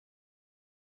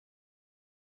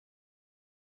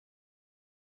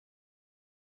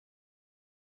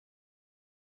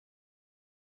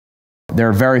There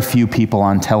are very few people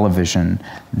on television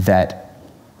that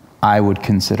I would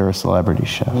consider a celebrity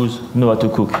chef. Who know how to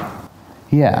cook.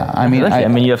 Yeah, I mean... I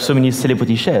mean, you have so many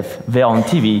celebrity chefs. They're on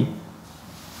TV.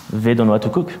 They don't know how to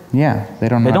cook. Yeah, they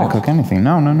don't know how to cook anything.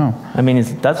 No, no, no. I mean,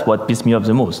 that's what pissed me off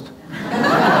the most.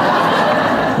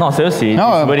 No, seriously. No,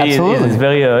 absolutely. It's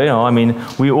very, you know, I mean,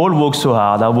 we all work so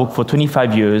hard. I worked for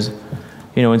 25 years,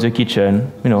 you know, in the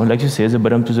kitchen. You know, like you say, the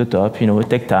bottom to the top. You know, it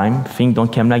takes time. Things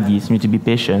don't come like this. You need to be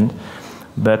patient.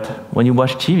 But when you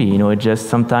watch TV, you know,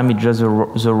 sometimes it's just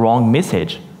the wrong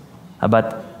message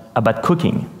about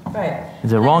cooking. Right.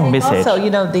 The wrong message. Also, you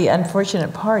know, the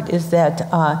unfortunate part is that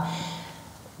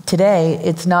today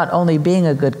it's not only being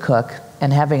a good cook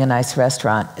and having a nice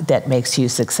restaurant that makes you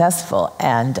successful,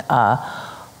 and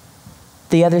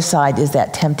the other side is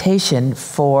that temptation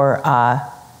for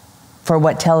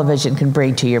what television can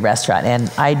bring to your restaurant. And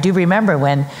I do remember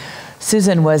when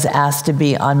Susan was asked to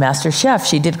be on MasterChef,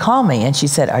 she did call me and she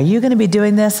said, "Are you going to be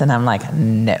doing this?" And I'm like,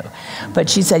 "No." But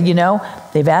she said, "You know,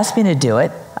 they've asked me to do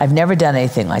it. I've never done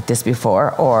anything like this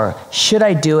before. Or should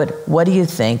I do it? What do you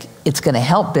think? It's going to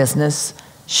help business.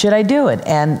 Should I do it?"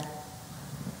 And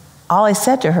all I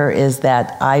said to her is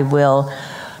that I will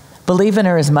believe in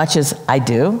her as much as I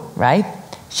do, right?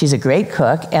 She's a great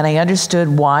cook, and I understood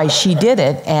why she did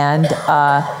it. And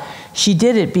she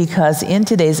did it because in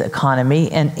today's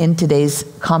economy and in today's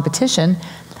competition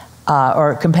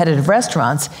or competitive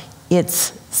restaurants,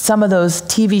 it's some of those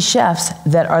TV chefs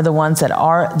that are the ones that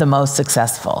are the most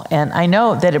successful. And I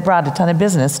know that it brought a ton of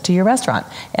business to your restaurant.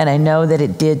 And I know that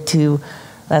it did to,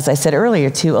 as I said earlier,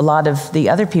 to a lot of the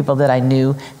other people that I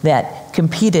knew that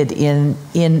competed in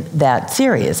that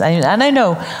series. And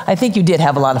I think you did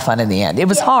have a lot of fun in the end. It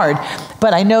was hard,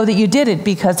 but I know that you did it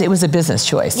because it was a business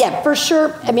choice. Yeah, for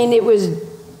sure. I mean, it was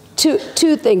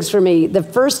two things for me. The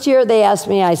first year they asked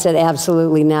me, I said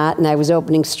absolutely not, and I was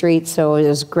opening streets, so it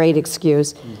was a great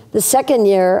excuse. The second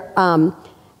year, I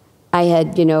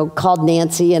had, you know, called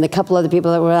Nancy and a couple other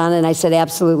people that were on, and I said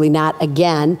absolutely not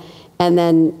again. And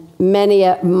then many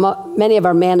of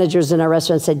our managers in our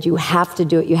restaurant said, "You have to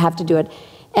do it, you have to do it."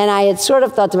 And I had sort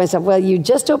of thought to myself, well, you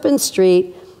just opened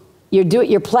street,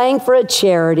 you're playing for a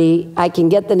charity, I can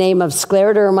get the name of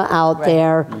Scleroderma out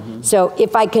there. Mm-hmm. So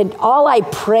if I could, all I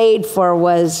prayed for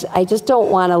was, I just don't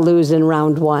want to lose in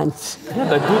round one. Yeah,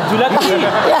 but do like